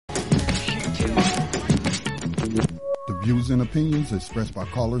views and opinions expressed by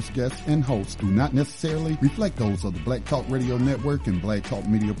callers, guests, and hosts do not necessarily reflect those of the Black Talk Radio Network and Black Talk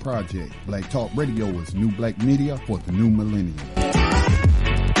Media Project. Black Talk Radio is new black media for the new millennium.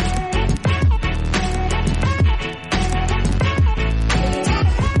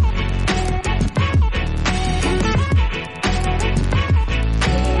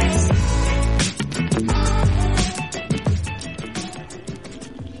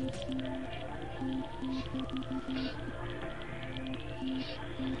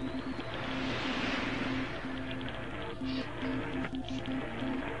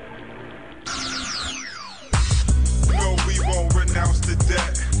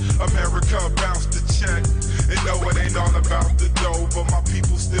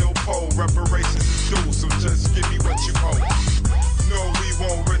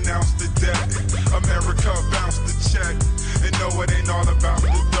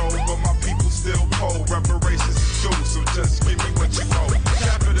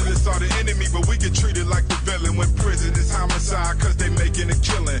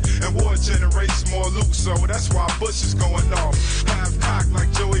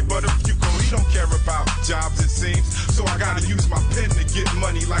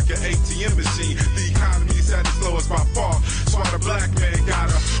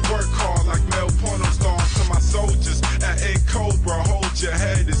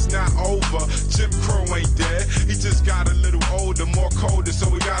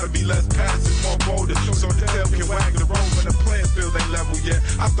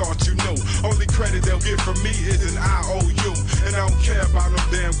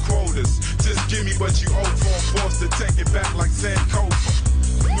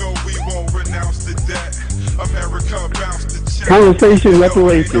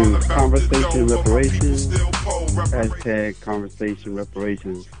 Conversation reparations. Hashtag conversation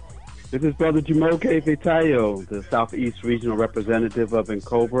reparations. This is Brother Jumoke Fetayo, the Southeast Regional Representative of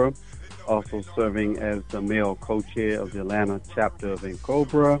NCOBRA, also serving as the male co-chair of the Atlanta chapter of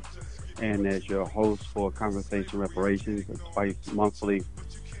NCOBRA, and as your host for Conversation Reparations, a twice monthly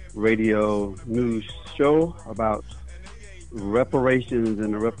radio news show about reparations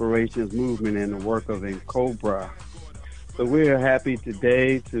and the reparations movement and the work of NCOBRA. So we're happy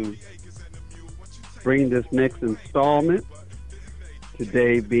today to bring this next installment,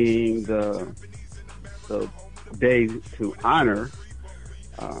 today being the day to honor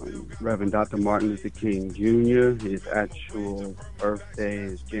Reverend Dr. Martin Luther King Jr. His actual birthday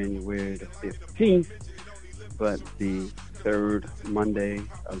is January the 15th, but the third Monday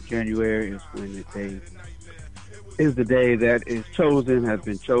of January is when the day that has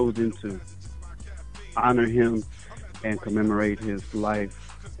been chosen to honor him and commemorate his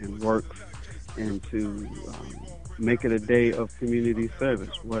life and work, and to make it a day of community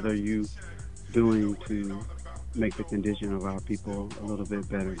service. What are you doing to make the condition of our people a little bit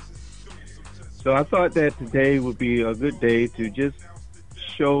better? So I thought that today would be a good day to just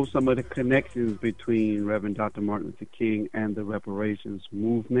show some of the connections between Reverend Dr. Martin Luther King and the reparations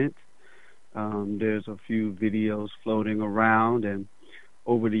movement. There's a few videos floating around, and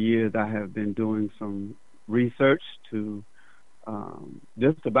over the years I have been doing some research to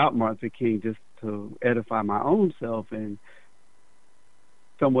just about Martin Luther King, just to edify my own self, and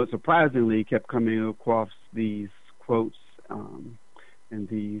somewhat surprisingly kept coming across these quotes and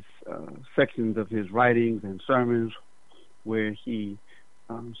these sections of his writings and sermons where he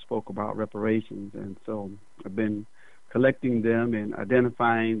spoke about reparations. And so I've been collecting them and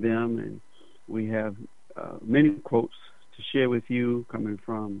identifying them, and we have many quotes to share with you, coming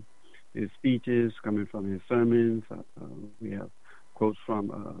from his speeches, coming from his sermons. We have quotes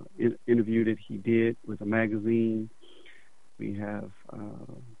from an interview that he did with a magazine. We have,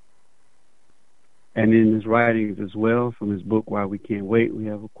 and in his writings as well, from his book, Why We Can't Wait, we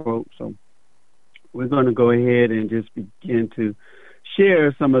have a quote. So we're going to go ahead and just begin to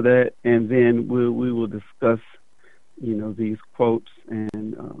share some of that, and then we will discuss, these quotes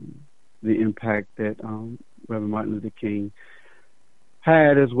and the impact that Reverend Martin Luther King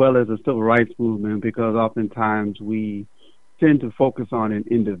had, as well as the civil rights movement, because oftentimes we tend to focus on an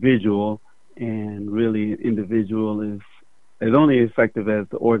individual, and really an individual is only effective as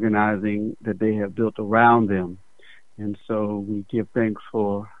the organizing that they have built around them. And so we give thanks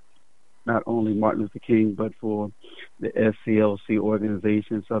for not only Martin Luther King, but for the SCLC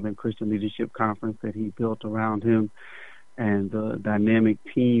organization, Southern Christian Leadership Conference, that he built around him, and the dynamic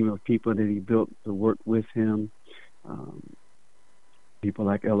team of people that he built to work with him. People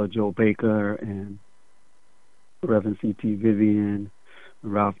like Ella Jo Baker and Reverend C.T. Vivian,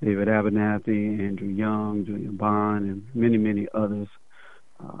 Ralph David Abernathy, Andrew Young, Julian Bond, and many, many others.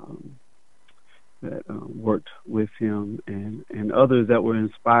 that worked with him, and others that were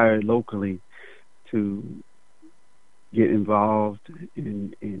inspired locally to get involved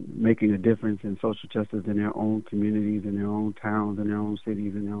in making a difference in social justice in their own communities, in their own towns, in their own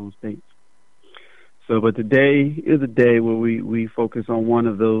cities, in their own states. So, but today is a day where we focus on one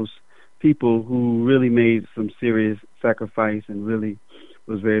of those people who really made some serious sacrifice and really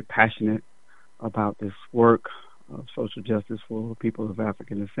was very passionate about this work of social justice for people of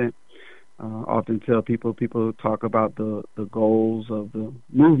African descent. Often tell people talk about the goals of the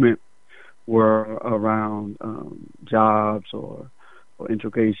movement were around jobs or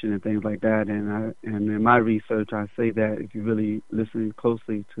integration and things like that. And in my research, I say that if you really listen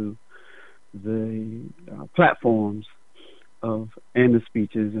closely to the platforms of and the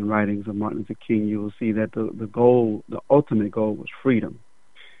speeches and writings of Martin Luther King, you will see that the goal, the ultimate goal, was freedom.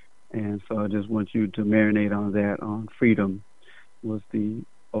 And so I just want you to marinate on that. On freedom was the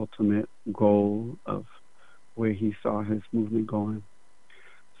ultimate goal of where he saw his movement going.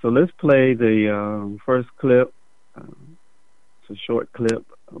 So let's play the first clip. It's a short clip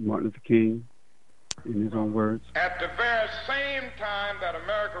of Martin Luther King in his own words. At the very same time that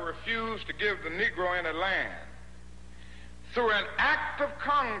America refused to give the Negro any land, through an act of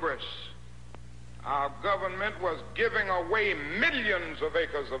Congress, our government was giving away millions of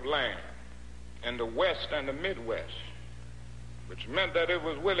acres of land in the West and the Midwest, which meant that it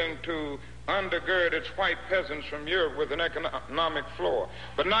was willing to undergird its white peasants from Europe with an economic floor.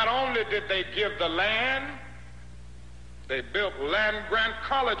 But not only did they give the land, they built land-grant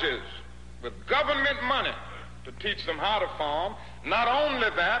colleges with government money to teach them how to farm. Not only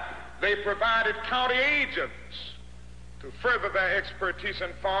that, they provided county agents to further their expertise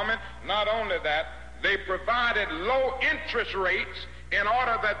in farming. Not only that, they provided low interest rates in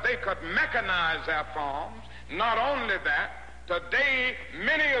order that they could mechanize their farms. Not only that, today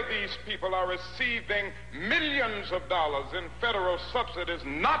many of these people are receiving millions of dollars in federal subsidies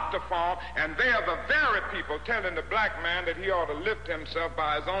not to farm, and they are the very people telling the black man that he ought to lift himself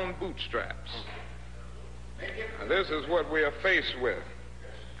by his own bootstraps. And this is what we are faced with,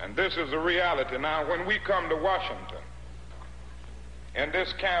 and this is the reality. Now, when we come to Washington in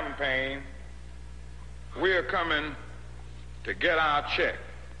this campaign, we are coming to get our check.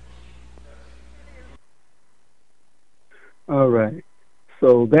 All right.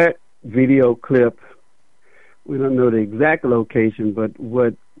 So that video clip, we don't know the exact location, but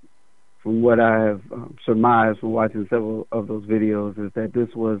from what I have surmised from watching several of those videos, is that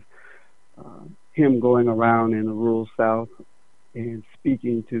this was him going around in the rural South and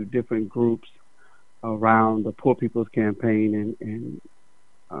speaking to different groups around the Poor People's Campaign and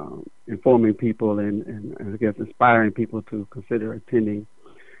informing people and I guess inspiring people to consider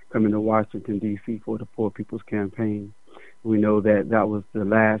coming to Washington, D.C. for the Poor People's Campaign. We know that that was the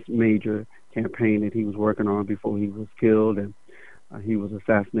last major campaign that he was working on before he was killed, and he was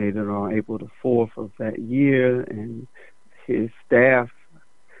assassinated on April the 4th of that year, and his staff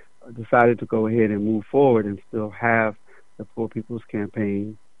decided to go ahead and move forward and still have the Poor People's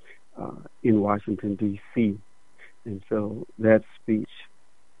Campaign in Washington, D.C. And so that speech,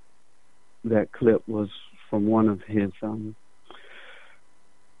 that clip, was from one of his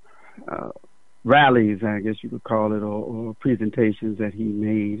rallies, I guess you could call it, or presentations that he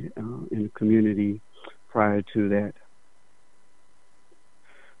made in the community prior to that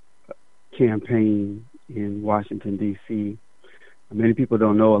campaign in Washington, D.C. Many people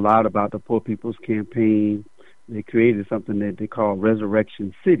don't know a lot about the Poor People's Campaign. They created something that they call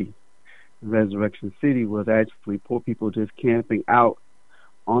Resurrection City. Resurrection City was actually poor people just camping out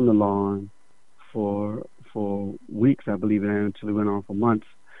on the lawn for weeks, I believe, and actually went on for months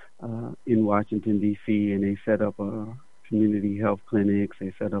in Washington, D.C., and they set up community health clinics.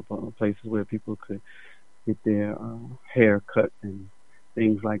 They set up places where people could get their hair cut and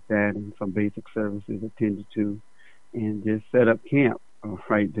things like that, and some basic services attended to, and just set up camp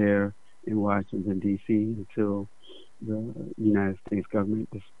right there in Washington, D.C. until the United States government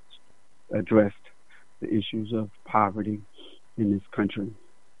just addressed the issues of poverty in this country.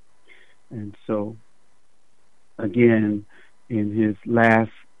 And so, again, in his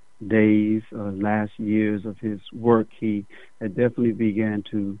last days, last years of his work, he had definitely began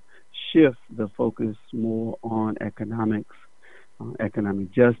to shift the focus more on economics,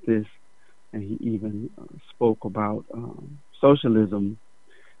 economic justice, and he even spoke about socialism,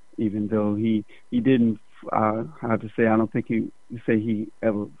 even though he didn't, I have to say, I don't think he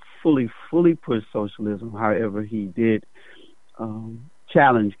ever fully pushed socialism. However, he did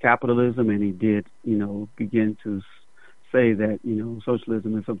challenge capitalism, and he did, begin to say that,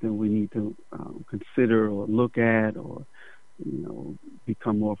 socialism is something we need to consider or look at or,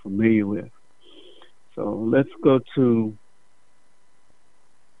 become more familiar with. So let's go to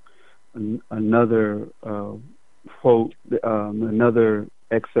another quote, another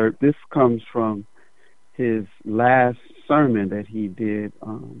excerpt. This comes from his last sermon that he did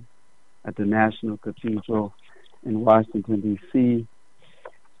at the National Cathedral in Washington, D.C.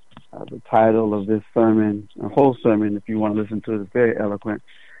 The title of this sermon, a whole sermon, if you want to listen to it, is very eloquent.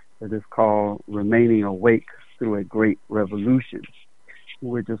 It is called Remaining Awake Through a Great Revolution.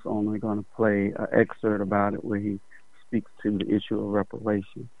 We're just only going to play an excerpt about it where he speaks to the issue of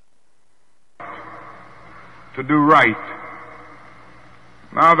reparations. To do right.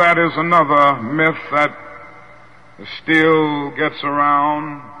 Now that is another myth that still gets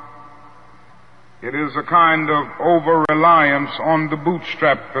around. It is a kind of over-reliance on the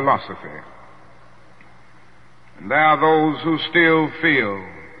bootstrap philosophy. And there are those who still feel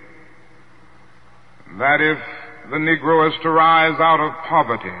that if the Negro is to rise out of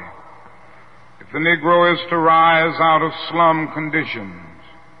poverty, if the Negro is to rise out of slum conditions,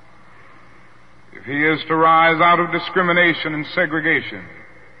 if he is to rise out of discrimination and segregation,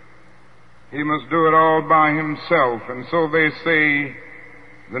 he must do it all by himself. And so they say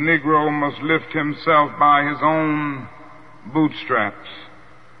the Negro must lift himself by his own bootstraps.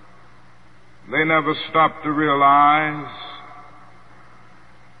 They never stop to realize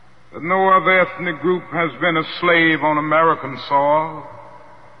that no other ethnic group has been a slave on American soil.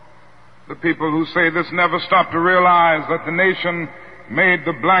 The people who say this never stop to realize that the nation made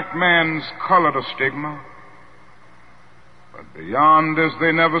the black man's color a stigma. But beyond this,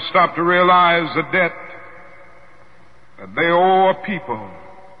 they never stop to realize the debt that they owe a people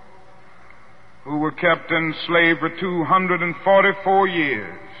who were kept in slavery 244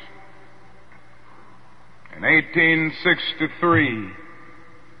 years. In 1863,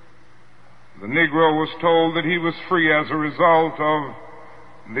 the Negro was told that he was free as a result of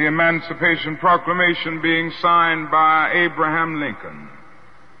the Emancipation Proclamation being signed by Abraham Lincoln.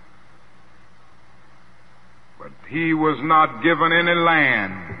 But he was not given any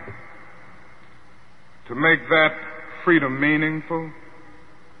land to make that freedom meaningful.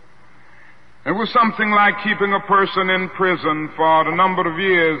 It was something like keeping a person in prison for a number of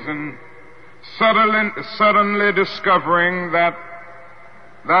years and suddenly discovering that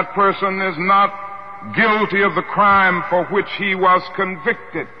that person is not guilty of the crime for which he was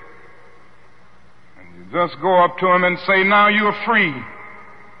convicted. And you just go up to him and say, now you're free.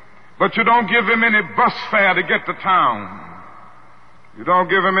 But you don't give him any bus fare to get to town. You don't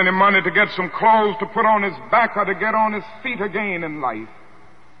give him any money to get some clothes to put on his back or to get on his feet again in life.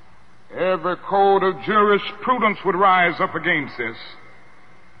 Every code of jurisprudence would rise up against this.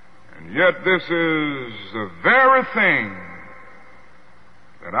 And yet this is the very thing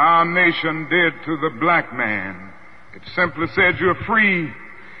that our nation did to the black man. It simply said, you're free.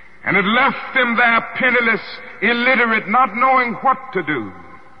 And it left him there penniless, illiterate, not knowing what to do.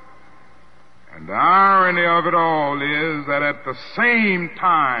 And the irony of it all is that at the same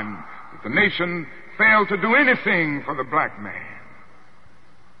time that the nation failed to do anything for the black man,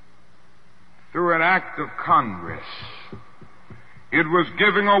 through an act of Congress, it was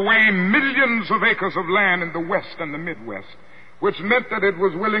giving away millions of acres of land in the West and the Midwest, which meant that it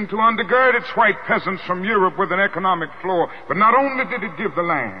was willing to undergird its white peasants from Europe with an economic floor. But not only did it give the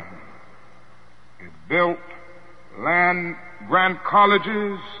land, it built land-grant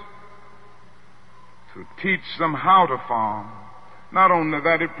colleges to teach them how to farm. Not only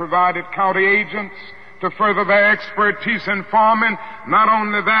that, it provided county agents to further their expertise in farming. Not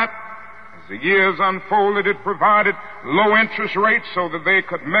only that, as the years unfolded, it provided low interest rates so that they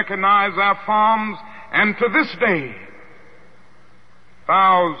could mechanize their farms. And to this day,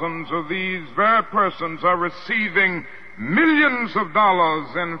 thousands of these very persons are receiving millions of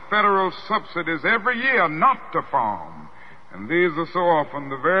dollars in federal subsidies every year not to farm. And these are so often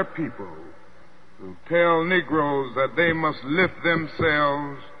the very people who tell Negroes that they must lift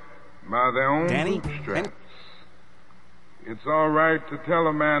themselves by their own bootstraps. It's all right to tell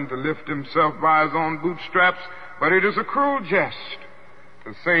a man to lift himself by his own bootstraps, but it is a cruel jest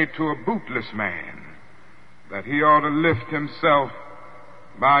to say to a bootless man that he ought to lift himself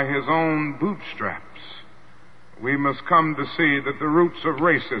by his own bootstraps. We must come to see that the roots of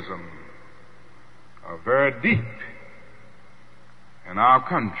racism are very deep in our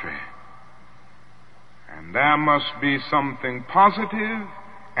country. And there must be something positive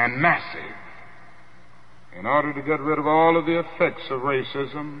and massive in order to get rid of all of the effects of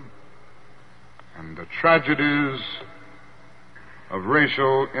racism and the tragedies of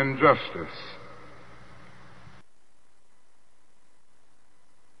racial injustice.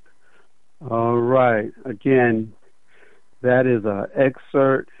 All right. Again, that is an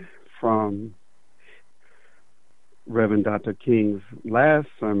excerpt from Reverend Dr. King's last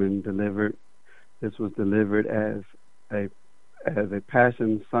sermon delivered. This was delivered as a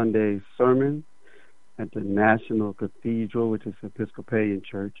Passion Sunday sermon at the National Cathedral, which is Episcopalian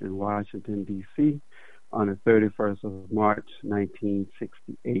Church in Washington, D.C., on the 31st of March,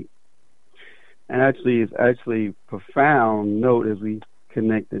 1968. And it's actually profound note as we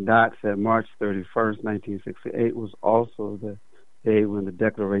connect the dots that March 31st, 1968 was also the day when the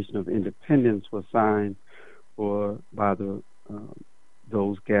Declaration of Independence was signed by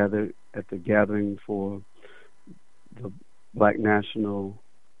those gathered at the gathering for the Black National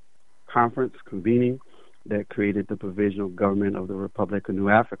Conference convening that created the provisional government of the Republic of New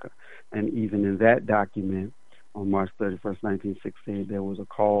Africa. And even in that document, on March 31st, 1968, there was a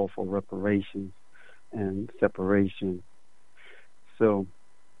call for reparations and separation. So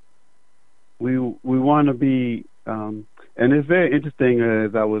we want to be, and it's very interesting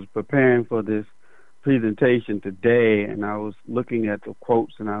as I was preparing for this presentation today, and I was looking at the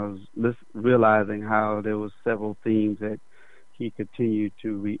quotes, and I was realizing how there was several themes that he continued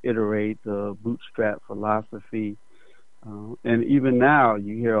to reiterate: the bootstrap philosophy, and even now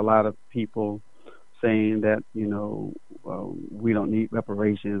you hear a lot of people saying that we don't need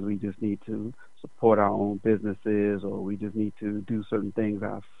reparations, we just need to support our own businesses, or we just need to do certain things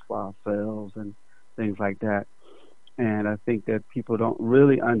for ourselves and things like that. And I think that people don't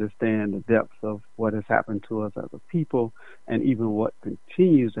really understand the depths of what has happened to us as a people, and even what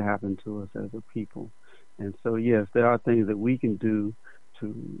continues to happen to us as a people. And so, yes, there are things that we can do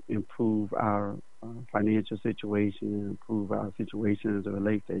to improve our financial situation and improve our situation as it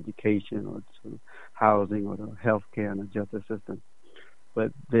relates to education or to housing or to health care and the justice system.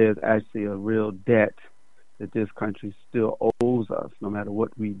 But there's actually a real debt that this country still owes us, no matter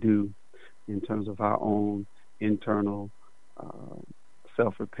what we do in terms of our own internal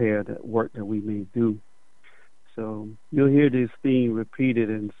self-repair, that work that we may do. So you'll hear this theme repeated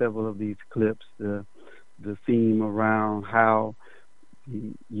in several of these clips, the theme around how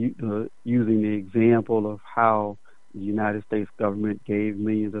using the example of how the United States government gave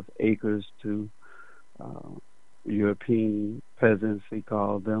millions of acres to European peasants, we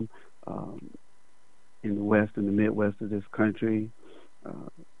call them, in the West and the Midwest of this country,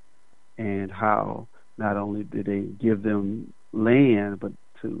 and how not only did they give them land, but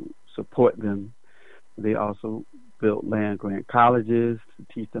to support them, they also built land-grant colleges to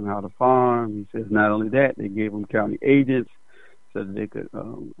teach them how to farm. He says not only that, they gave them county agents so that they could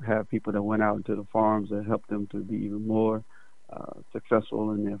have people that went out into the farms and helped them to be even more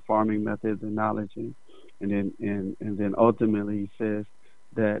successful in their farming methods and knowledge. And then ultimately he says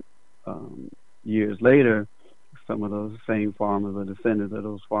that years later, some of those same farmers or descendants of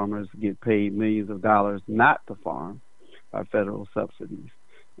those farmers get paid millions of dollars not to farm by federal subsidies.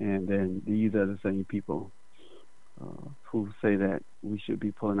 And then these are the same people who say that we should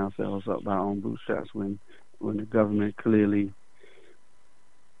be pulling ourselves up by our own bootstraps when the government clearly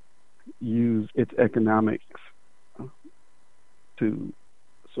used its economics to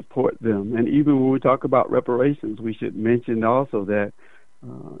support them. And even when we talk about reparations, we should mention also that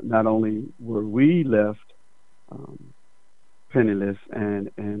not only were we left penniless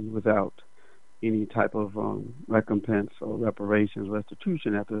and without any type of recompense or reparations,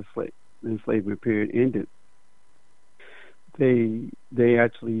 restitution after the enslavement period ended, they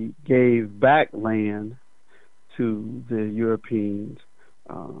actually gave back land to the Europeans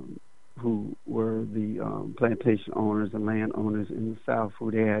who were the plantation owners and landowners in the South, who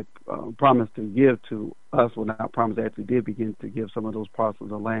they had promised to give to us, well, not promised, they actually did begin to give some of those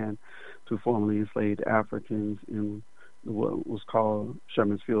parcels of land to formerly enslaved Africans in what was called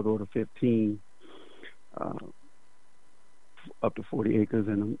Sherman's Field Order 15, up to 40 acres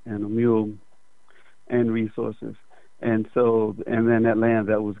and a mule and resources. And then that land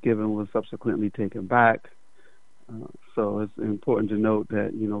that was given was subsequently taken back. So it's important to note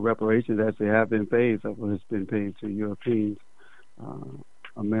that, reparations actually have been paid, so it's been paid to Europeans,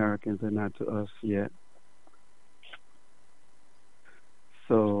 Americans, and not to us yet.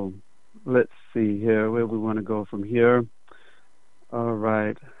 So let's see here, where we want to go from here. All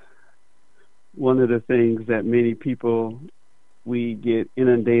right. One of the things that many people we get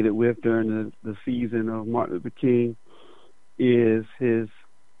inundated with during the season of Martin Luther King is his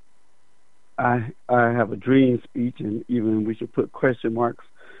I have a dream speech, and even we should put question marks,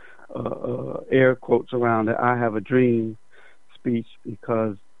 air quotes around the I have a dream speech,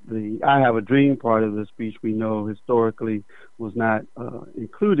 because the I have a dream part of the speech we know historically was not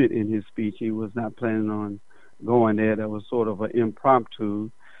included in his speech. He was not planning on going there. That was sort of an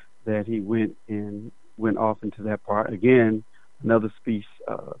impromptu that he went off into that part. Again, another speech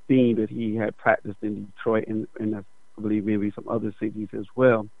theme that he had practiced in Detroit in the I believe maybe some other cities as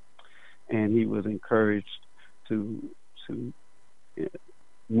well. And he was encouraged to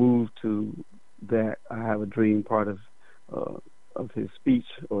move to that "I Have a Dream" part of his speech,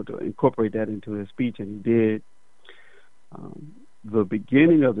 or to incorporate that into his speech, and he did. The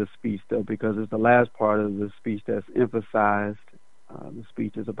beginning of the speech, though, because it's the last part of the speech that's emphasized. The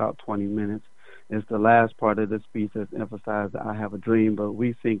speech is about 20 minutes. It's the last part of the speech that's emphasized that "I have a dream," but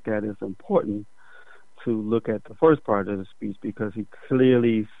we think that it's important to look at the first part of the speech because he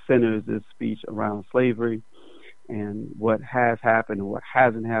clearly centers this speech around slavery and what has happened and what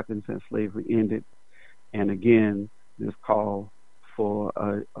hasn't happened since slavery ended. And again, this call for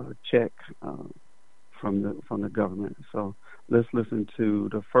a check from the government. So let's listen to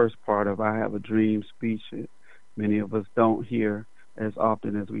the first part of "I Have a Dream" speech. Many of us don't hear as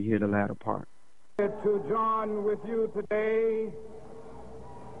often as we hear the latter part. To join with you today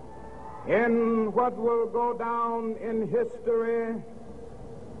in what will go down in history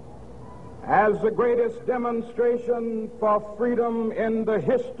as the greatest demonstration for freedom in the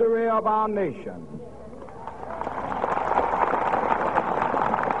history of our nation.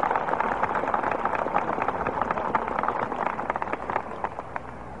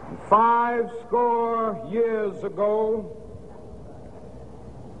 Five score years ago,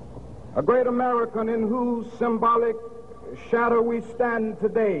 a great American in whose symbolic shadow we stand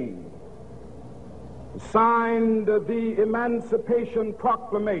today signed the Emancipation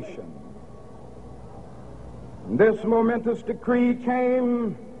Proclamation. This momentous decree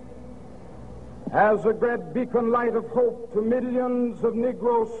came as a great beacon light of hope to millions of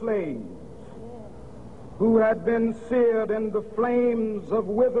Negro slaves who had been seared in the flames of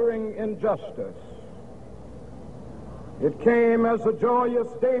withering injustice. It came as a joyous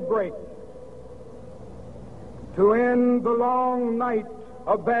daybreak to end the long night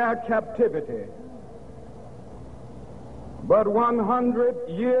of their captivity. But 100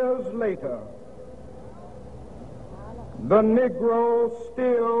 years later, the Negro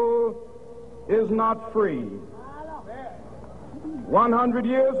still is not free. 100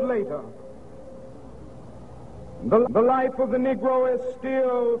 years later, the life of the Negro is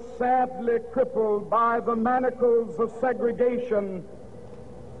still sadly crippled by the manacles of segregation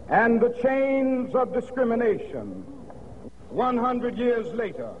and the chains of discrimination. 100 years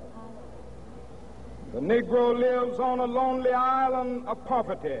later, the Negro lives on a lonely island of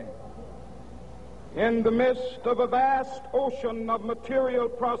poverty in the midst of a vast ocean of material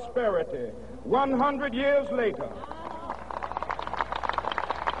prosperity. 100 years later,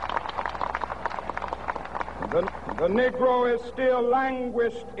 the Negro is still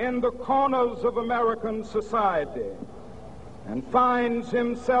languished in the corners of American society and finds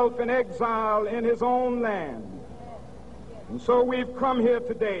himself in exile in his own land. And so we've come here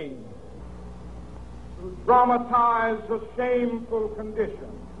today to dramatize a shameful condition.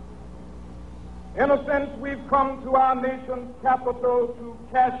 In a sense, we've come to our nation's capital to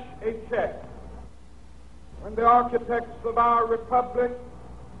cash a check. When the architects of our republic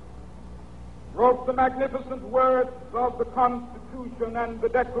wrote the magnificent words of the Constitution and the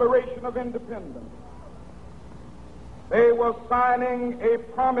Declaration of Independence, they were signing a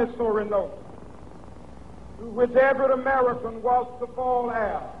promissory note to which every American was to fall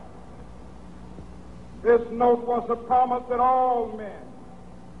heir. This note was a promise that all men,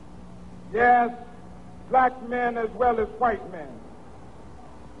 yes, black men as well as white men,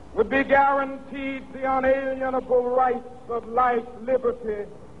 would be guaranteed the unalienable rights of life, liberty,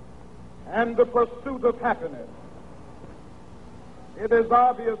 and the pursuit of happiness. It is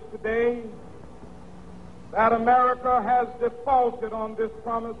obvious today that America has defaulted on this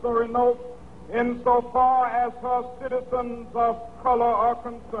promissory note insofar as her citizens of color are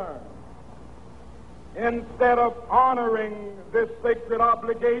concerned. Instead of honoring this sacred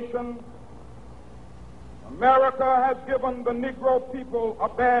obligation, America has given the Negro people a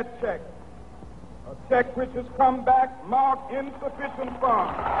bad check, a check which has come back marked insufficient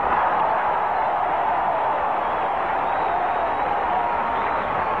funds.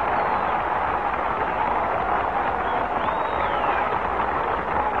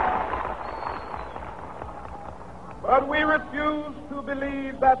 But we refuse to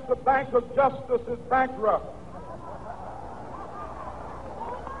believe that the Bank of Justice is bankrupt.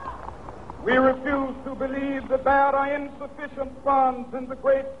 We refuse to believe that there are insufficient funds in the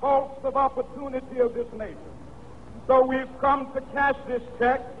great vaults of opportunity of this nation. So we've come to cash this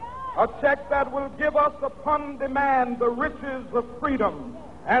check, a check that will give us upon demand the riches of freedom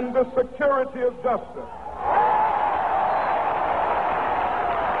and the security of justice.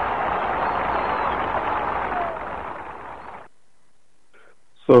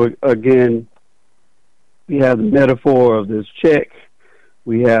 So again, we have the metaphor of this check.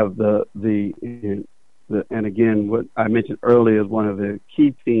 We have and again, what I mentioned earlier is one of the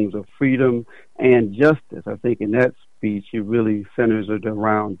key themes of freedom and justice. I think in that speech, he really centers it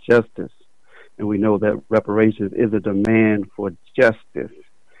around justice. And we know that reparations is a demand for justice.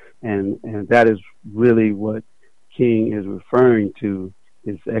 And that is really what King is referring to,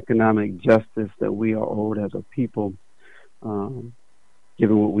 is economic justice that we are owed as a people, given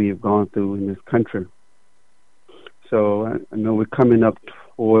what we have gone through in this country. So I know we're coming up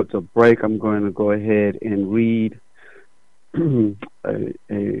towards a break. I'm going to go ahead and read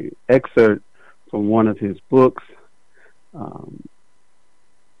a excerpt from one of his books.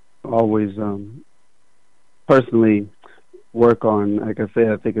 Always personally work on, like I said,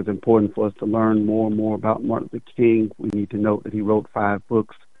 I think it's important for us to learn more and more about Martin Luther King. We need to note that he wrote 5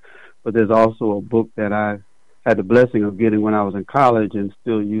 books, but there's also a book that I had the blessing of getting when I was in college and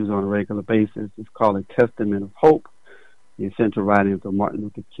still use on a regular basis. It's called A Testament of Hope, the essential writings of Martin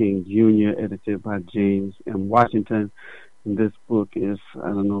Luther King Jr., edited by James M. Washington. And this book is, I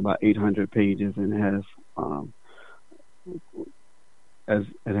don't know, about 800 pages, and it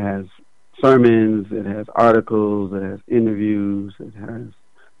has sermons, it has articles, it has interviews, it has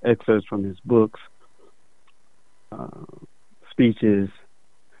excerpts from his books, speeches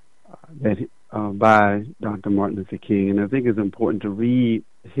by Dr. Martin Luther King. And I think it's important to read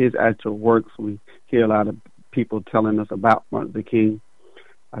his actual works. We hear a lot of people telling us about Martin Luther King.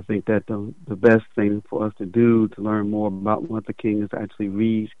 I think that the best thing for us to do to learn more about Martin Luther King is to actually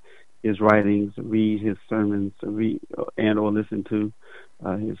read his writings, read his sermons, and or listen to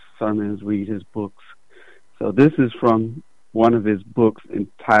his sermons, read his books. So this is from one of his books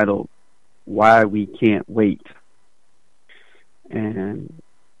entitled Why We Can't Wait. And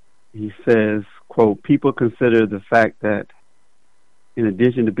he says, quote, "People consider the fact that in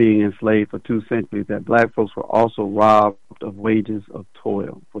addition to being enslaved for 2 centuries, that black folks were also robbed of wages of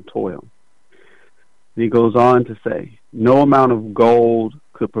toil. He goes on to say, no amount of gold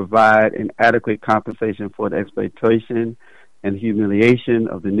could provide an adequate compensation for the exploitation and humiliation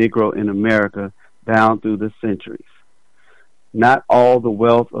of the Negro in America down through the centuries. Not all the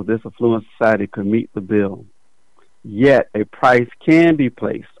wealth of this affluent society could meet the bill. Yet a price can be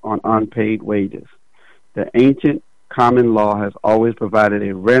placed on unpaid wages. The ancient common law has always provided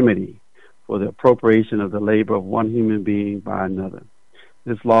a remedy for the appropriation of the labor of one human being by another.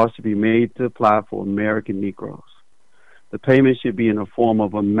 This law should be made to apply for American Negroes. The payment should be in the form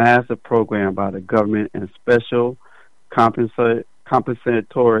of a massive program by the government and special compensatory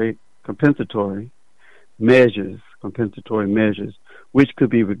measures, which could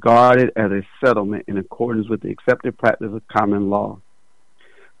be regarded as a settlement in accordance with the accepted practice of common law.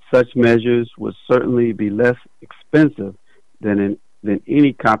 Such measures would certainly be less expensive than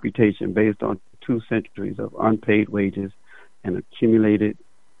any computation based on 2 centuries of unpaid wages and accumulated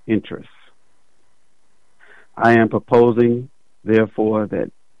interest. I am proposing, therefore,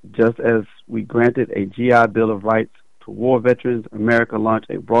 that just as we granted a GI Bill of Rights to war veterans, America launched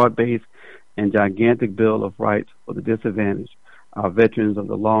a broad-based and gigantic Bill of Rights for the disadvantaged, our veterans of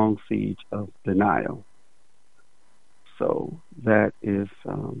the long siege of denial." So that is,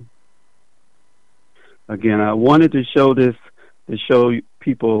 again, I wanted to show this, to show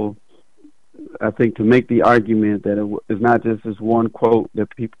people, I think, to make the argument that it's not just this one quote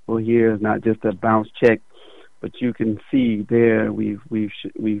that people hear, it's not just a bounce check, but you can see there we've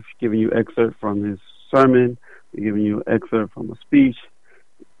given you excerpt from his sermon, we've given you an excerpt from a speech,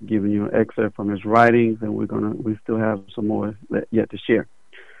 given you an excerpt from his writings, and we still have some more yet to share.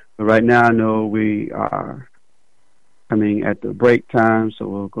 But right now, I know we are coming at the break time, so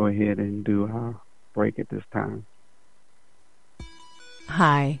we'll go ahead and do our break at this time.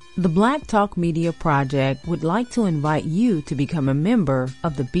 Hi, the Black Talk Media Project would like to invite you to become a member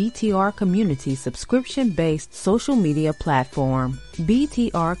of the BTR Community subscription-based social media platform.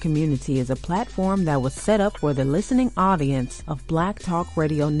 BTR Community is a platform that was set up for the listening audience of Black Talk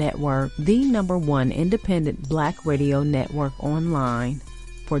Radio Network, the #1 independent Black radio network online.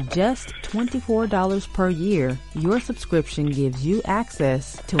 For just $24 per year, your subscription gives you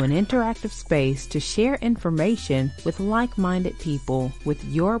access to an interactive space to share information with like-minded people with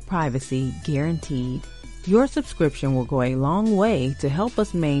your privacy guaranteed. Your subscription will go a long way to help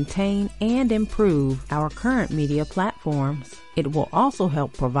us maintain and improve our current media platforms. It will also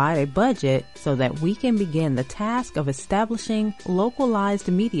help provide a budget so that we can begin the task of establishing localized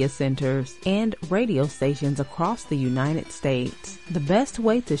media centers and radio stations across the United States. The best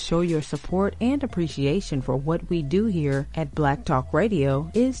way to show your support and appreciation for what we do here at Black Talk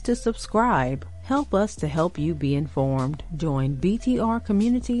Radio is to subscribe. Help us to help you be informed. Join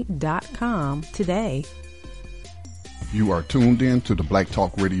btrcommunity.com today. You are tuned in to the Black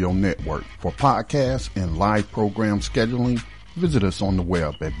Talk Radio Network. For podcasts and live program scheduling, visit us on the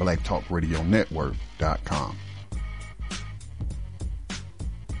web at blacktalkradionetwork.com.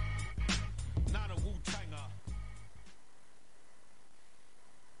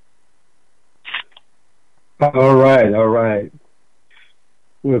 All right.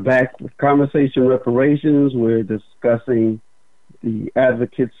 We're back with Conversation Reparations. We're discussing the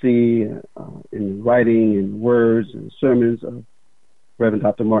advocacy in writing and words and sermons of Reverend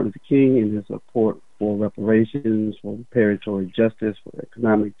Dr. Martin Luther King and his support for reparations, for reparatory justice, for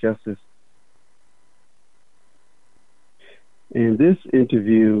economic justice. And this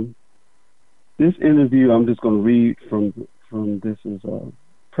interview, I'm just going to read from this as a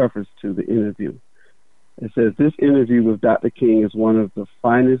preface to the interview. It says, this interview with Dr. King is one of the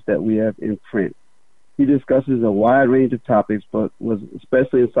finest that we have in print. He discusses a wide range of topics, but was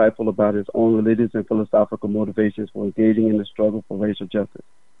especially insightful about his own religious and philosophical motivations for engaging in the struggle for racial justice.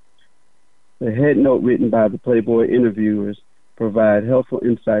 The head note written by the Playboy interviewers provide helpful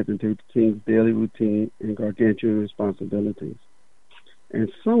insights into King's daily routine and gargantuan responsibilities.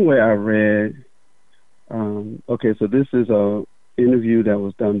 And somewhere I read, so this is an interview that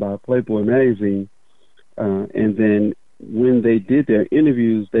was done by Playboy magazine, and then when they did their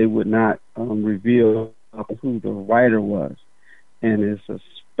interviews, they would not reveal who the writer was. And it's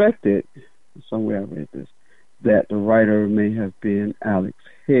suspected, somewhere I read this, that the writer may have been Alex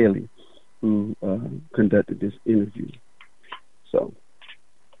Haley, who conducted this interview. So,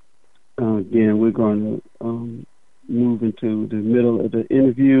 again, we're going to move into the middle of the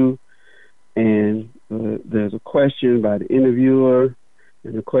interview, and there's a question by the interviewer,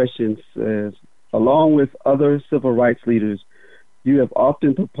 and the question says, along with other civil rights leaders, you have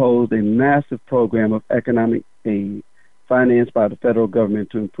often proposed a massive program of economic aid financed by the federal government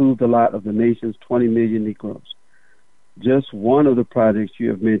to improve the lot of the nation's 20 million Negroes. Just one of the projects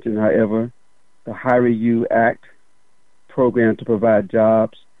you have mentioned, however, the Hire You Act program to provide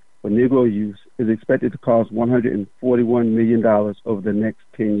jobs for Negro youth, is expected to cost $141 million over the next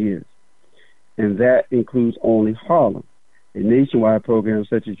 10 years. And that includes only Harlem. A nationwide program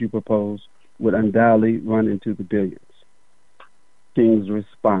such as you propose would undoubtedly run into the billions. King's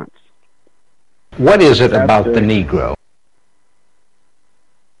response. What is it about the Negro?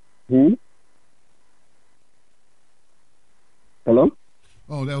 Hello?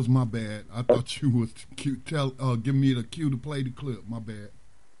 Oh, that was my bad. I thought you was give me the cue to play the clip. My bad.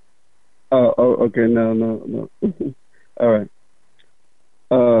 Oh, okay. No. All right.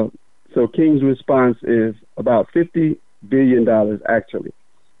 So King's response is about $50 billion, actually,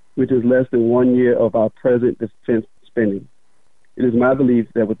 which is less than 1 year of our present defense spending. It is my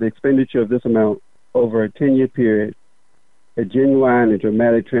belief that with the expenditure of this amount over a 10-year period, a genuine and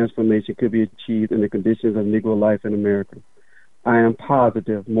dramatic transformation could be achieved in the conditions of Negro life in America. I am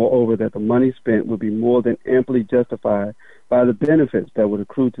positive, moreover, that the money spent would be more than amply justified by the benefits that would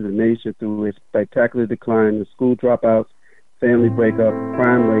accrue to the nation through a spectacular decline in school dropouts, family breakup,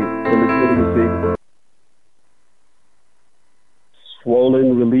 crime rate, illegitimacy,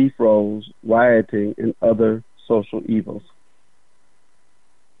 swollen relief rolls, rioting, and other social evils.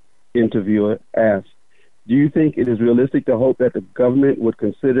 Interviewer asks, do you think it is realistic to hope that the government would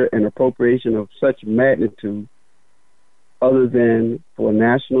consider an appropriation of such magnitude other than for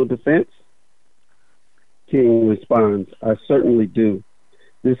national defense? King responds, I certainly do.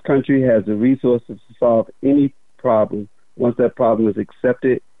 This country has the resources to solve any problem once that problem is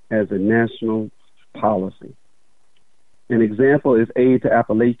accepted as a national policy. An example is aid to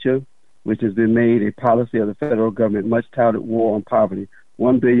Appalachia, which has been made a policy of the federal government. Much touted war on poverty.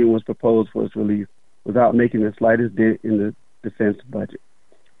 $1 billion was proposed for its relief without making the slightest dent in the defense budget.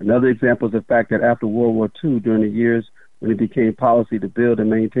 Another example is the fact that after World War II, during the years when it became policy to build and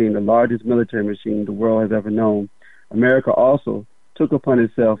maintain the largest military machine the world has ever known, America also took upon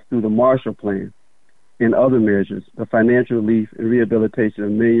itself through the Marshall Plan and other measures the financial relief and rehabilitation of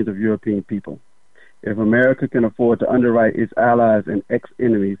millions of European people. If America can afford to underwrite its allies and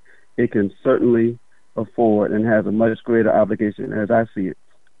ex-enemies, it can certainly afford and has a much greater obligation, as I see it,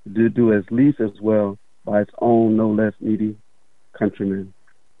 to do at least as well by its own no less needy countrymen.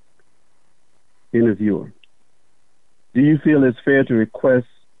 Interviewer. Do you feel it's fair to request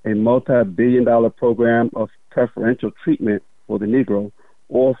a multi-billion-dollar program of preferential treatment for the Negro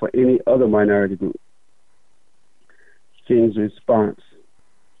or for any other minority group? King's response.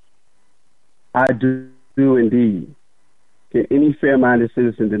 I do indeed. Can any fair-minded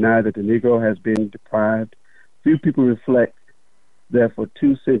citizen deny that the Negro has been deprived? Few people reflect that for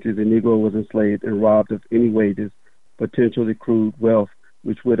 2 centuries the Negro was enslaved and robbed of any wages, potentially accrued wealth,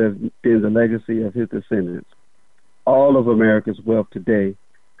 which would have been the legacy of his descendants. all of America's wealth today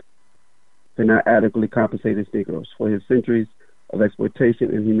cannot adequately compensate its Negroes for his centuries of exploitation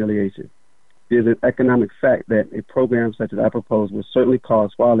and humiliation. It is an economic fact that a program such as I propose will certainly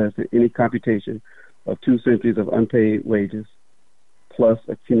cost far less than any computation of 2 centuries of unpaid wages plus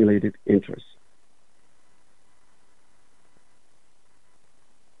accumulated interest.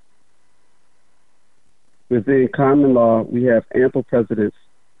 Within common law, we have ample precedents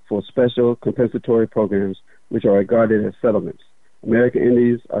for special compensatory programs which are regarded as settlements. American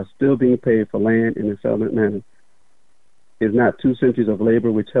Indians are still being paid for land in a settlement manner. Is not 2 centuries of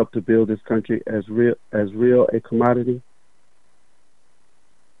labor which helped to build this country as real a commodity?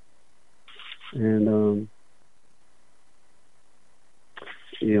 And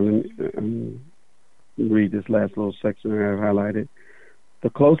let me read this last little section I have highlighted. The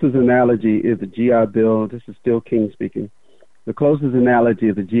closest analogy is the GI Bill. This is still King speaking. The closest analogy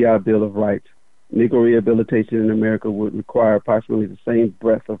is the GI Bill of Rights. Negro rehabilitation in America would require approximately the same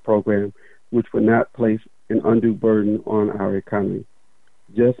breadth of program, which would not place an undue burden on our economy.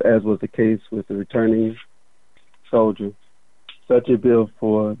 Just as was the case with the returning soldier, such a bill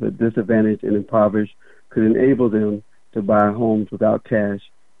for the disadvantaged and impoverished could enable them to buy homes without cash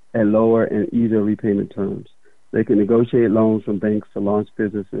at lower and easier repayment terms. They could negotiate loans from banks to launch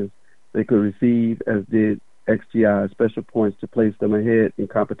businesses. They could receive, as did XGI, special points to place them ahead in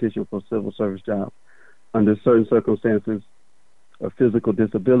competition for civil service jobs. Under certain circumstances of physical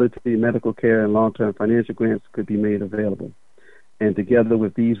disability, medical care, and long-term financial grants could be made available. And together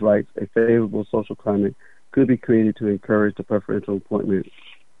with these rights, a favorable social climate could be created to encourage the preferential appointment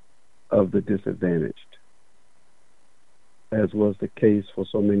of the disadvantaged, as was the case for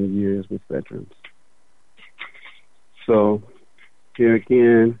so many years with veterans. So here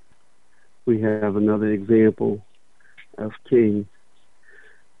again, we have another example of King,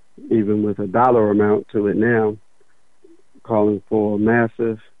 even with a dollar amount to it now, calling for a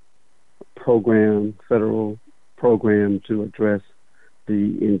massive program, federal program to address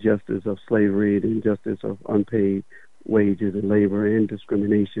the injustice of slavery, the injustice of unpaid wages and labor and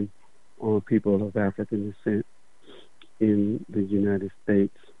discrimination on people of African descent in the United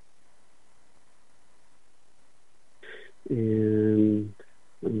States. And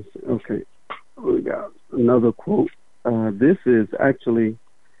okay, we got another quote. This is actually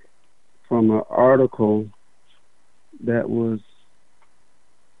from an article that was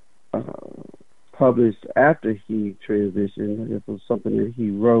published after he transitioned. It was something that he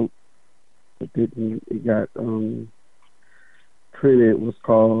wrote, but it got printed. It was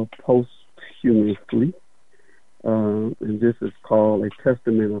called Posthumously, and this is called A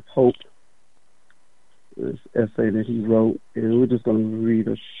Testament of Hope. This essay that he wrote, and we're just going to read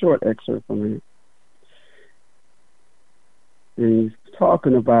a short excerpt from it. And he's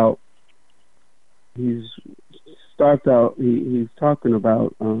talking about, he's talking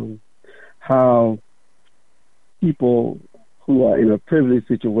about how people who are in a privileged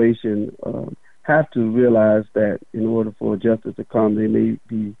situation have to realize that in order for justice to come, they may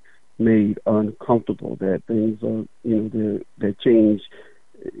be made uncomfortable, that things are, that change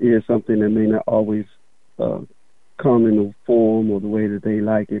is something that may not always come in the form or the way that they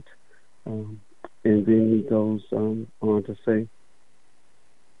like it. And then he goes on to say,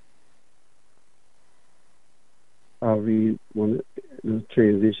 I'll read the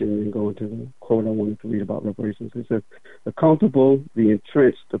transition and go into the quote I wanted to read about reparations. It says, the comfortable, the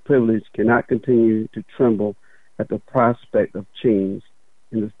entrenched, the privileged cannot continue to tremble at the prospect of change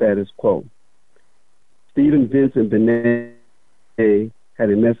in the status quo. Stephen Vincent Benet had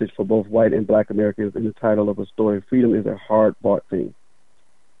a message for both white and black Americans in the title of a story, Freedom is a Hard-Bought Thing.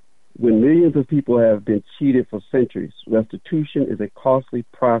 When millions of people have been cheated for centuries, restitution is a costly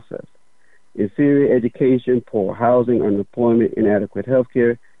process. Inferior education, poor housing, unemployment, inadequate health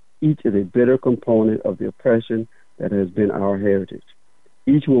care, each is a bitter component of the oppression that has been our heritage.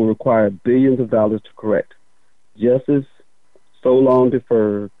 Each will require billions of dollars to correct. Justice, so long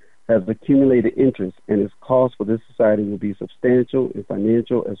deferred, has accumulated interest, and its cost for this society will be substantial in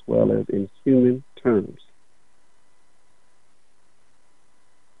financial as well as in human terms.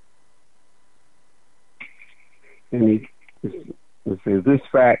 And he says, this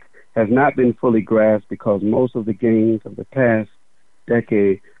fact has not been fully grasped because most of the gains of the past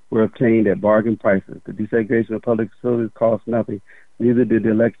decade were obtained at bargain prices. The desegregation of public facilities cost nothing, neither did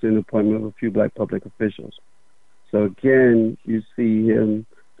the election and appointment of a few black public officials. So again, you see him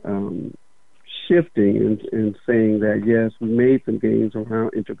shifting and saying that, yes, we made some gains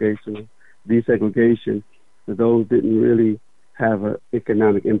around integration, desegregation, but those didn't really have an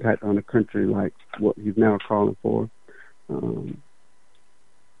economic impact on the country like what he's now calling for.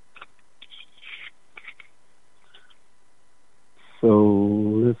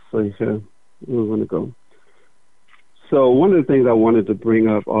 place here. We're going to go. So one of the things I wanted to bring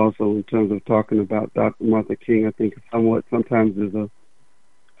up also in terms of talking about Dr. Martha King, I think sometimes there's a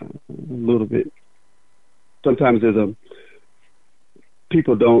little bit, sometimes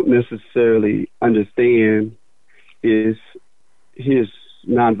people don't necessarily understand is his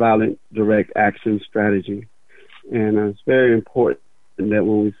nonviolent direct action strategy. And it's very important that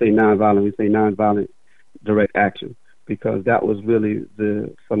when we say nonviolent direct action, because that was really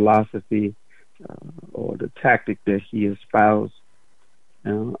the philosophy or the tactic that he espoused.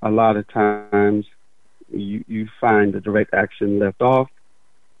 A lot of times you find the direct action left off,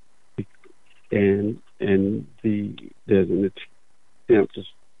 and there's an attempt to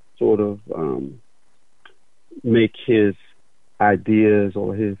sort of make his ideas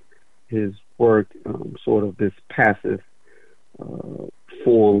or his work sort of this passive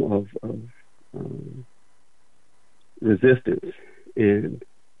form of resistance. And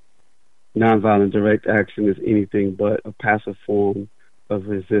nonviolent direct action is anything but a passive form of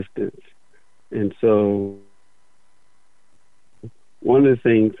resistance. And so one of the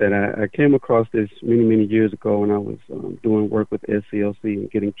things that I came across this many, many years ago when I was doing work with SCLC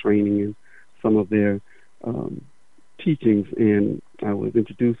and getting training in some of their teachings, and I was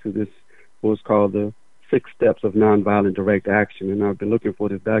introduced to this, what's called the 6 Steps of Nonviolent Direct Action, and I've been looking for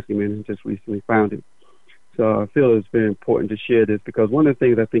this document and just recently found it. So I feel it's very important to share this, because one of the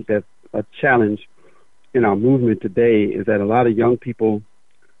things I think that's a challenge in our movement today is that a lot of young people,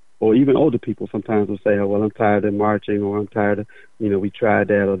 or even older people, sometimes will say, oh, well, I'm tired of marching, or I'm tired of, we tried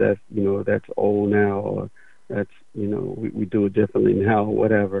that, or that's old now, or that's, we do it differently now, or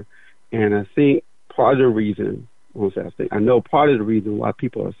whatever. And I think part of the reason, I know part of the reason why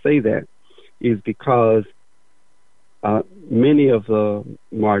people say that is because many of the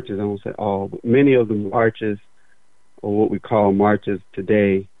marches, I won't say all, but many of the marches, or what we call marches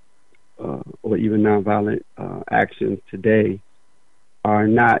today, or even nonviolent actions today, are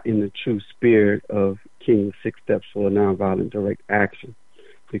not in the true spirit of King's 6 Steps for Nonviolent Direct Action.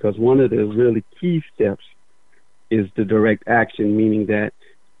 Because one of the really key steps is the direct action, meaning that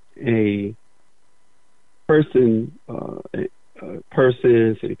a person,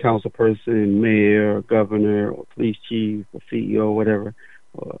 city council person, mayor, or governor, or police chief, or CEO, whatever,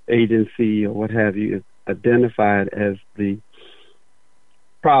 or agency, or what have you, is identified as the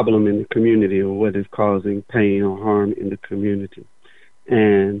problem in the community, or what is causing pain or harm in the community.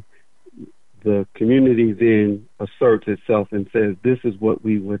 And the community then asserts itself and says, this is what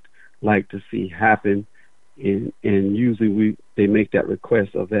we would like to see happen. And usually they make that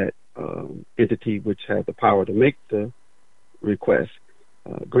request of that entity which has the power to make the request,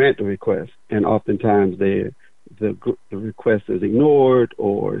 grant the request. And oftentimes the request is ignored,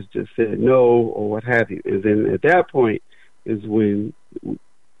 or is just said no, or what have you. And then at that point is when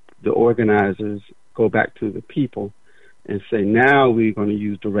the organizers go back to the people and say, now we're going to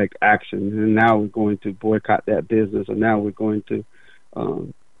use direct action, and now we're going to boycott that business, or now we're going to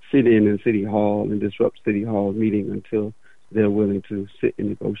sit in City Hall and disrupt City Hall meeting until they're willing to sit and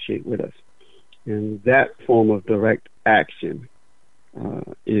negotiate with us. And that form of direct action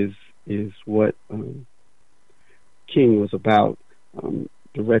is what King was about,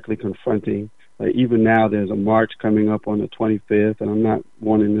 directly confronting. Even now there's a march coming up on the 25th, and I'm not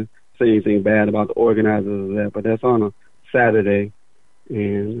wanting to say anything bad about the organizers of that, but that's on a Saturday,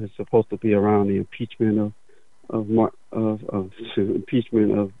 and it's supposed to be around the impeachment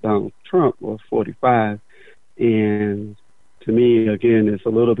impeachment of Donald Trump, or 45. And to me, again, it's a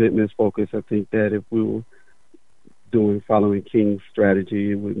little bit misfocused. I think that if we were following King's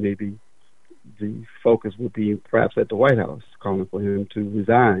strategy, it would maybe the focus would be perhaps at the White House, calling for him to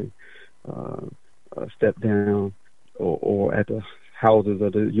resign, step down, or at the houses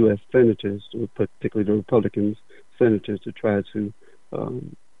of the U.S. senators, particularly the Republicans senators, to try to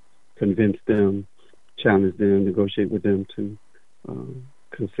convince them, challenge them, negotiate with them to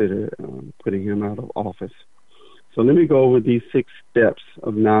consider putting him out of office. So let me go over these 6 steps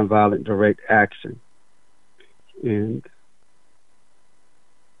of nonviolent direct action. And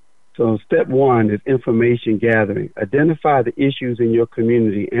so step 1 is information gathering. Identify the issues in your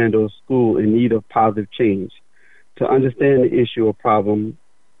community and or school in need of positive change. To understand the issue or problem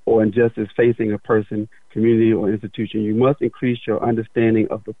or injustice facing a person, community, or institution, you must increase your understanding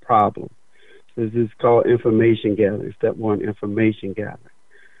of the problem. This is called information gathering. Step 1, information gathering.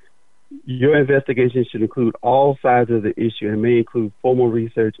 Your investigation should include all sides of the issue and may include formal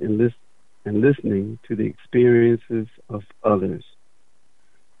research and listening to the experiences of others.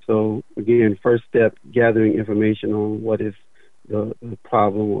 So again, first step, gathering information on what is the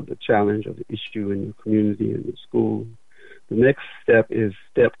problem or the challenge or the issue in your community and the school. The next step is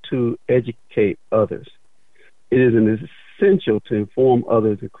step 2, educate others. It is essential to inform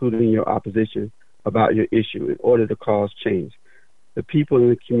others, including your opposition, about your issue in order to cause change. The people in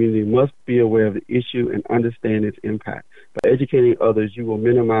the community must be aware of the issue and understand its impact. By educating others, you will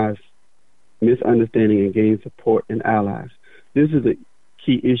minimize misunderstanding and gain support and allies. This is a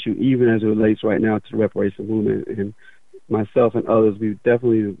key issue even as it relates right now to the reparations movement. And myself and others, we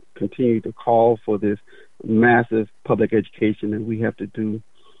definitely continue to call for this massive public education that we have to do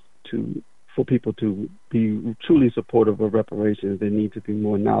for people to be truly supportive of reparations. They need to be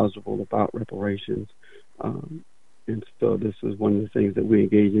more knowledgeable about reparations. And so this is one of the things that we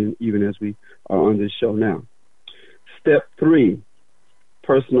engage in even as we are on this show now. Step 3,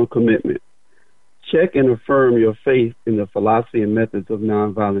 personal commitment. Check and affirm your faith in the philosophy and methods of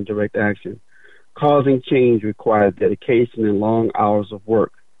nonviolent direct action. Causing change requires dedication and long hours of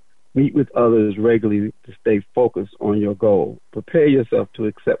work. Meet with others regularly to stay focused on your goal. Prepare yourself to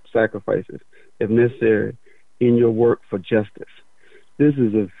accept sacrifices, if necessary, in your work for justice. This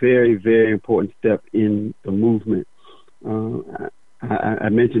is a very, very important step in the movement. I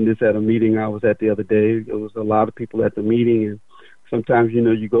mentioned this at a meeting I was at the other day. There was a lot of people at the meeting, and sometimes,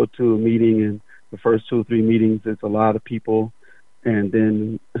 you go to a meeting and the first 2 or 3 meetings, there's a lot of people, and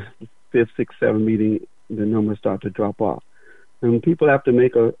then 5th, 6th, 7th meeting, the numbers start to drop off. And people have to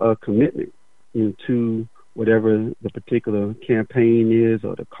make a commitment to whatever the particular campaign is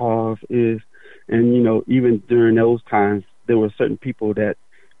or the cause is. And, even during those times, there were certain people that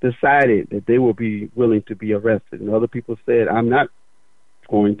decided that they will be willing to be arrested. And other people said, I don't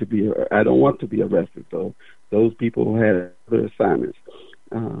want to be arrested. So those people had other assignments.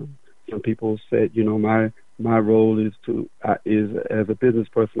 Some people said, my role is as a business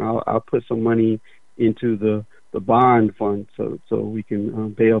person, I'll put some money into the bond fund so we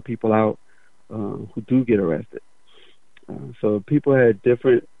can bail people out who do get arrested. So people had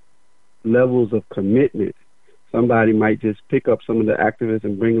different levels of commitment. Somebody might just pick up some of the activists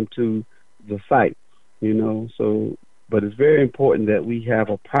and bring them to the site, but it's very important that we have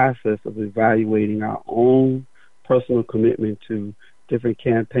a process of evaluating our own personal commitment to different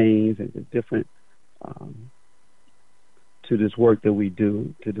campaigns and different to this work that we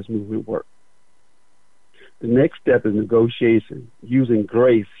do, to this movement work. The next step is negotiation. Using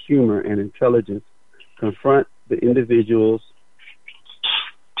grace, humor, and intelligence, confront the individuals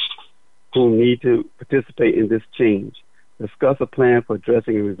who need to participate in this change. Discuss a plan for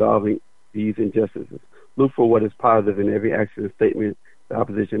addressing and resolving these injustices. Look for what is positive in every action and statement the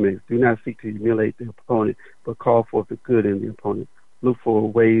opposition makes. Do not seek to humiliate the opponent, but call forth the good in the opponent. Look for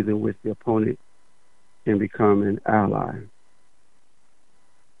ways in which the opponent can become an ally.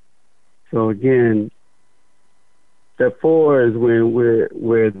 So again, step 4 is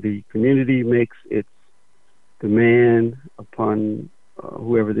where the community makes its demand upon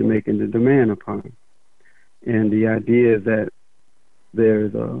whoever they're making the demand upon. And the idea is that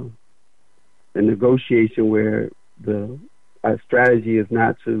there's a negotiation where our strategy is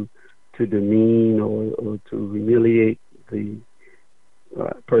not to demean or to humiliate the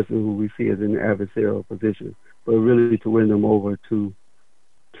person who we see as an adversarial position, but really to win them over to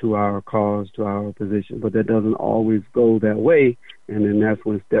our cause, to our position. But that doesn't always go that way, and then that's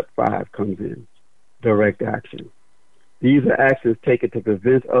when step 5 comes in, direct action. These are actions taken to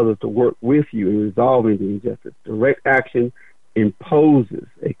convince others to work with you in resolving the injustice. Direct action imposes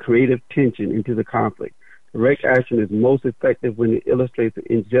a creative tension into the conflict. Direct action is most effective when it illustrates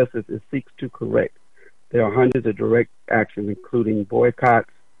the injustice it seeks to correct. There are hundreds of direct actions, including boycotts,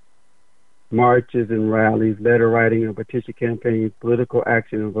 marches and rallies, letter writing and petition campaigns, political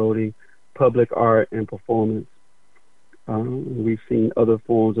action and voting, public art and performance. We've seen other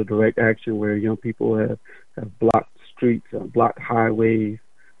forms of direct action where young people have blocked streets, blocked highways,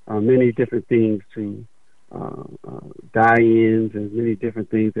 many different things to die-ins and many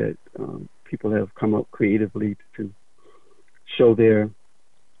different things that people have come up creatively to show their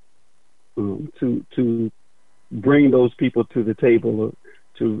to bring those people to the table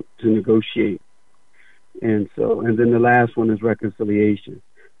to negotiate. And then the last one is reconciliation.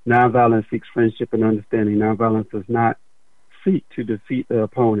 Nonviolence seeks friendship and understanding. Nonviolence does not seek to defeat the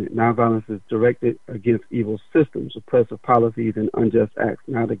opponent. Nonviolence is directed against evil systems, oppressive policies, and unjust acts,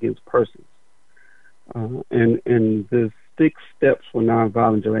 not against persons. And the 6 steps for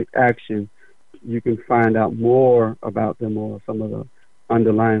nonviolent direct action, you can find out more about them or some of the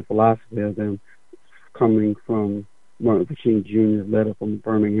underlying philosophy of them coming from Martin Luther King Jr.'s letter from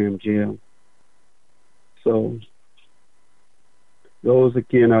Birmingham jail. So those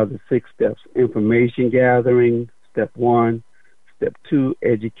again are the 6 steps. Information gathering, step 1. Step 2,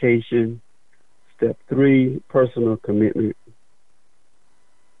 education. Step 3, personal commitment.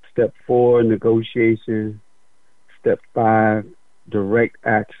 Step 4, negotiation. Step 5, direct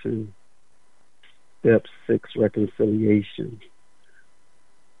action. Step 6, reconciliation.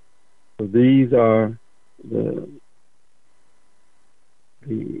 So these are the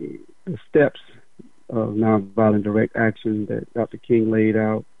steps of nonviolent direct action that Dr. King laid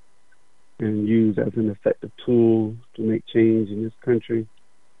out and used as an effective tool to make change in this country.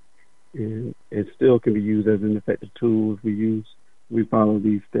 And it still can be used as an effective tool if we follow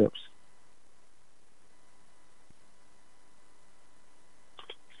these steps.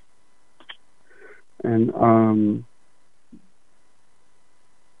 And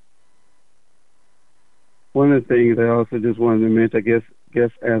one of the things I also just wanted to mention, I guess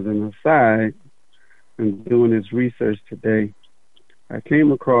as an aside, in doing this research today, I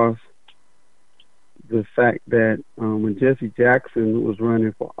came across the fact that when Jesse Jackson was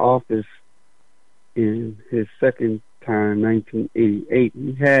running for office in his second time, 1988,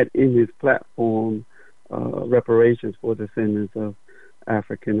 he had in his platform reparations for descendants of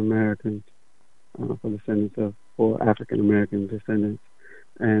African Americans, for African American descendants.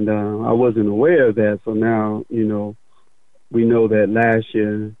 And I wasn't aware of that, so now, we know that last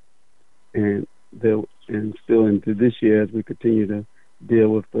year and still into this year, as we continue to deal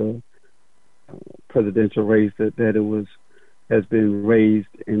with the presidential race, that it has been raised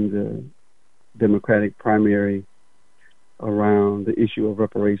in the Democratic primary around the issue of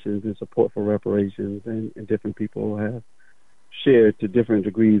reparations and support for reparations, and different people have shared to different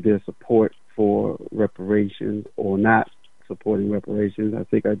degrees their support for reparations or not supporting reparations. I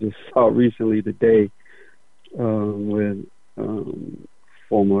think I just saw recently today when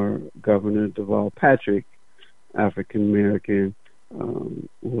former Governor Deval Patrick, African American,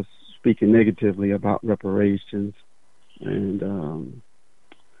 was speaking negatively about reparations. And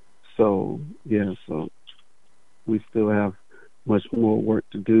so we still have much more work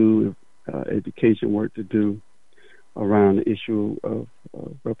to do, education work to do around the issue of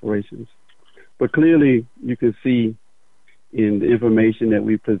reparations. But clearly you can see in the information that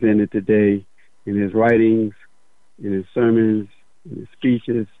we presented today, in his writings, in his sermons, in his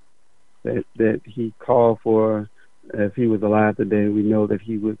speeches, that he called for, if he was alive today, we know that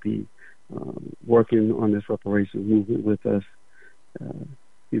he would be working on this reparations movement with us.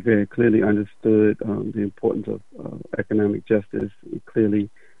 He very clearly understood the importance of economic justice. He clearly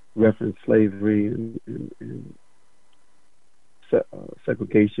referenced slavery and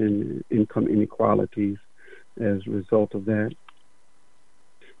segregation, income inequalities as a result of that.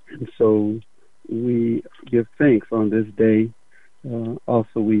 And so we give thanks on this day.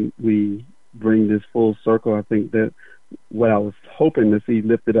 Also, we bring this full circle. I think that what I was hoping to see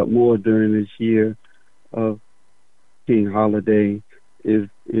lifted up more during this year of King Holiday is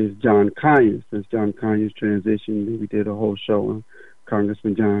John Conyers. Since John Conyers transitioned, we did a whole show on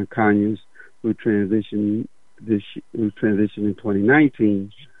Congressman John Conyers, who transitioned in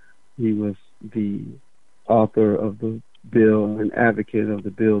 2019. He was the author of the bill and advocate of the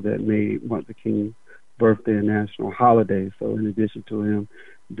bill that made Martin Luther King's birthday a national holiday. So in addition to him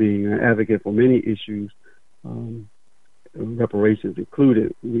being an advocate for many issues, reparations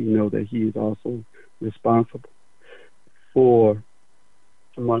included, we know that he is also responsible for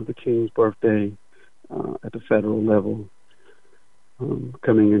Martin Luther King's birthday at the federal level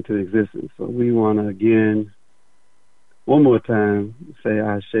coming into existence. So we want to again, one more time, say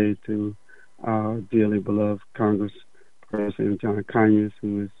ashe to our dearly beloved Congressperson John Conyers,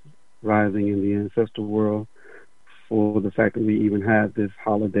 who is rising in the ancestral world, for the fact that we even have this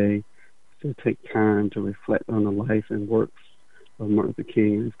holiday to take time to reflect on the life and works of Martin Luther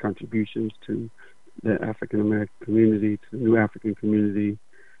King and his contributions to the African American community, to the New African community,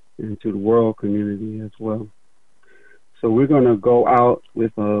 and to the world community as well. So we're going to go out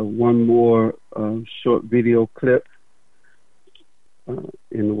with one more short video clip.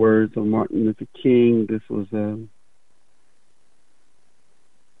 In the words of Martin Luther King, this was, I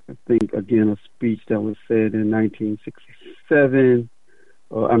think, again, a speech that was said in 1967,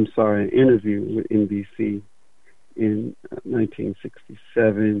 an interview with NBC in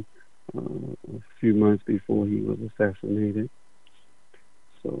 1967, a few months before he was assassinated.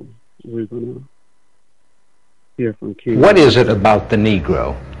 So we're going to hear from King. What is it about the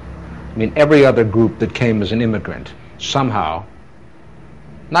Negro? I mean, every other group that came as an immigrant somehow,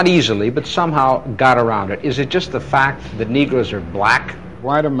 not easily, but somehow got around it. Is it just the fact that Negroes are black?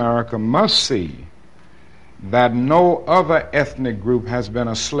 White America must see that no other ethnic group has been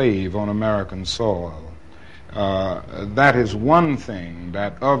a slave on American soil. That is one thing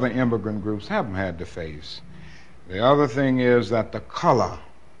that other immigrant groups haven't had to face. The other thing is that the color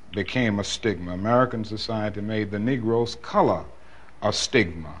became a stigma. American society made the Negro's color a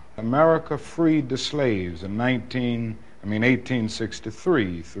stigma. America freed the slaves in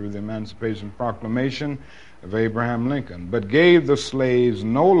 1863 through the Emancipation Proclamation of Abraham Lincoln, but gave the slaves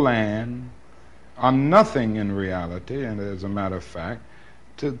no land or nothing in reality, and as a matter of fact,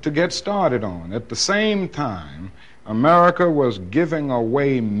 to get started on. At the same time, America was giving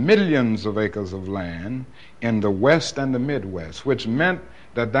away millions of acres of land in the West and the Midwest, which meant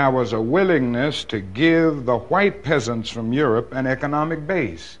that there was a willingness to give the white peasants from Europe an economic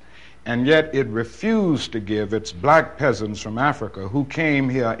base. And yet it refused to give its black peasants from Africa, who came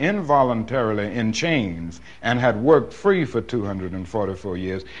here involuntarily in chains and had worked free for 244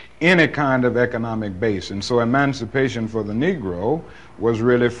 years, any kind of economic base. And so emancipation for the Negro was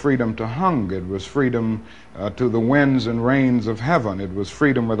really freedom to hunger. It was freedom to the winds and rains of heaven. It was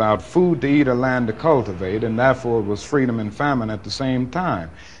freedom without food to eat or land to cultivate, and therefore it was freedom and famine at the same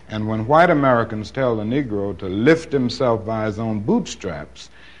time. And when white Americans tell the Negro to lift himself by his own bootstraps,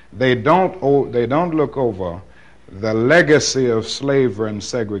 they don't look over the legacy of slavery and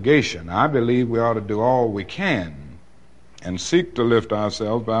segregation. I believe we ought to do all we can and seek to lift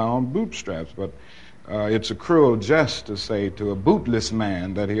ourselves by our own bootstraps, but it's a cruel jest to say to a bootless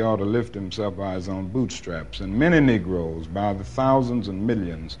man that he ought to lift himself by his own bootstraps. And many Negroes, by the thousands and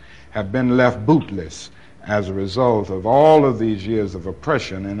millions, have been left bootless as a result of all of these years of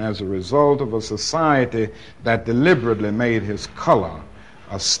oppression and as a result of a society that deliberately made his color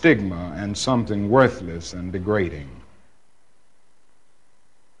a stigma and something worthless and degrading.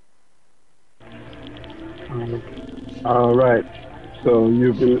 All right. So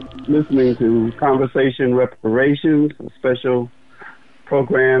you've been listening to Conversation Reparations, a special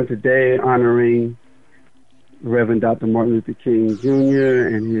program today honoring Reverend Dr. Martin Luther King Jr.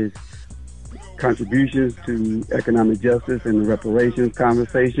 and his contributions to economic justice and the reparations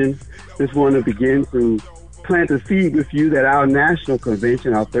conversation. Just want to begin to plant a seed with you that our national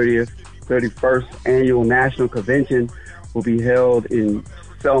convention, our 31st annual national convention, will be held in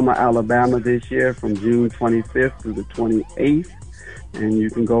Selma, Alabama this year from June 25th through the 28th. And you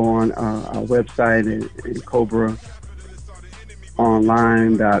can go on our website at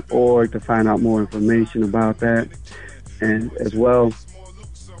cobraonline.org to find out more information about that. And as well,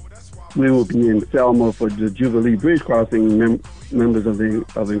 we will be in Selma for the Jubilee Bridge Crossing members of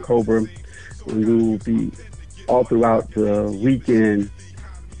Cobra, and we will be all throughout the weekend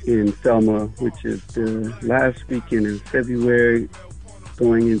in Selma, which is the last weekend in February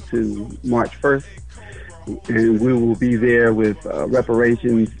going into March 1st. And we will be there with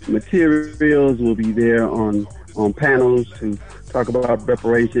reparations materials. We'll be there on panels to talk about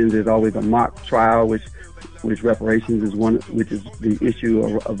reparations. There's always a mock trial, which reparations is which is the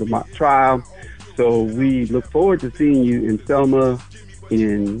issue of the mock trial. So we look forward to seeing you in Selma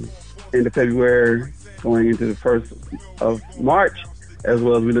in end of February, going into the 1st of March, as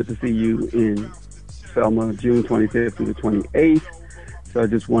well as we look to see you in Selma June 25th through the 28th. So I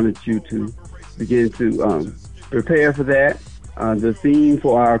just wanted you to begin to prepare for that. The theme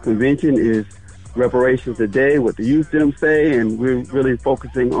for our convention is Reparations Today, what the youth them say, and we're really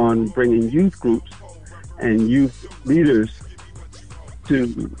focusing on bringing youth groups and youth leaders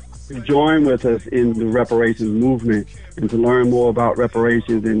to join with us in the reparations movement and to learn more about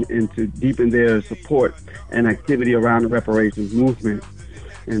reparations and to deepen their support and activity around the reparations movement.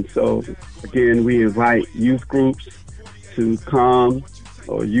 And so, again, we invite youth groups to come,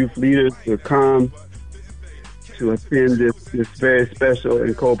 or youth leaders to come to attend this very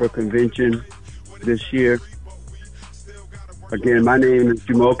special Cobra convention this year. Again, my name is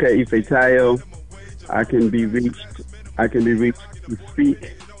Jumoke Ifetayo. I can be reached to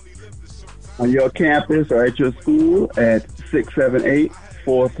speak on your campus or at your school at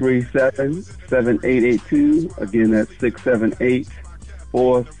 678-437-7882. Again, that's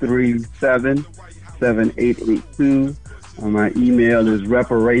 678-437-7882. My email is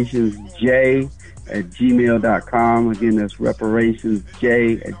reparationsj@gmail.com. Again, that's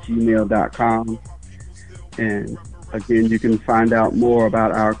reparationsj@gmail.com. And again, you can find out more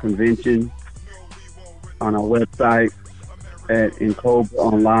about our convention on our website at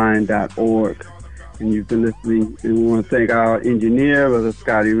cobraonline.org. And you've been listening, and we want to thank our engineer, Brother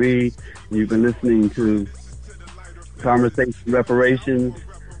Scotty Reed. You've been listening to Conversation Reparations.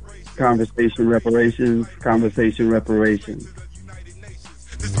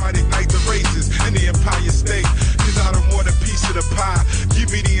 This might ignite the races in the Empire State. Cause I don't want a piece of the pie. Give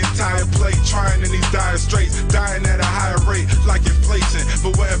me the entire plate. Trying in these dire straits. Dying at a higher rate like inflation.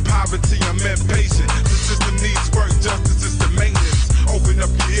 But where in poverty I'm impatient. The system needs work. Justice is the maintenance. Open up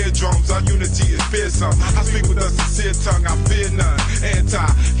your eardrums. Our unity is fearsome. I speak with a sincere tongue. I fear none.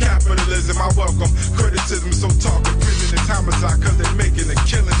 Anti-capitalism. I welcome criticism. So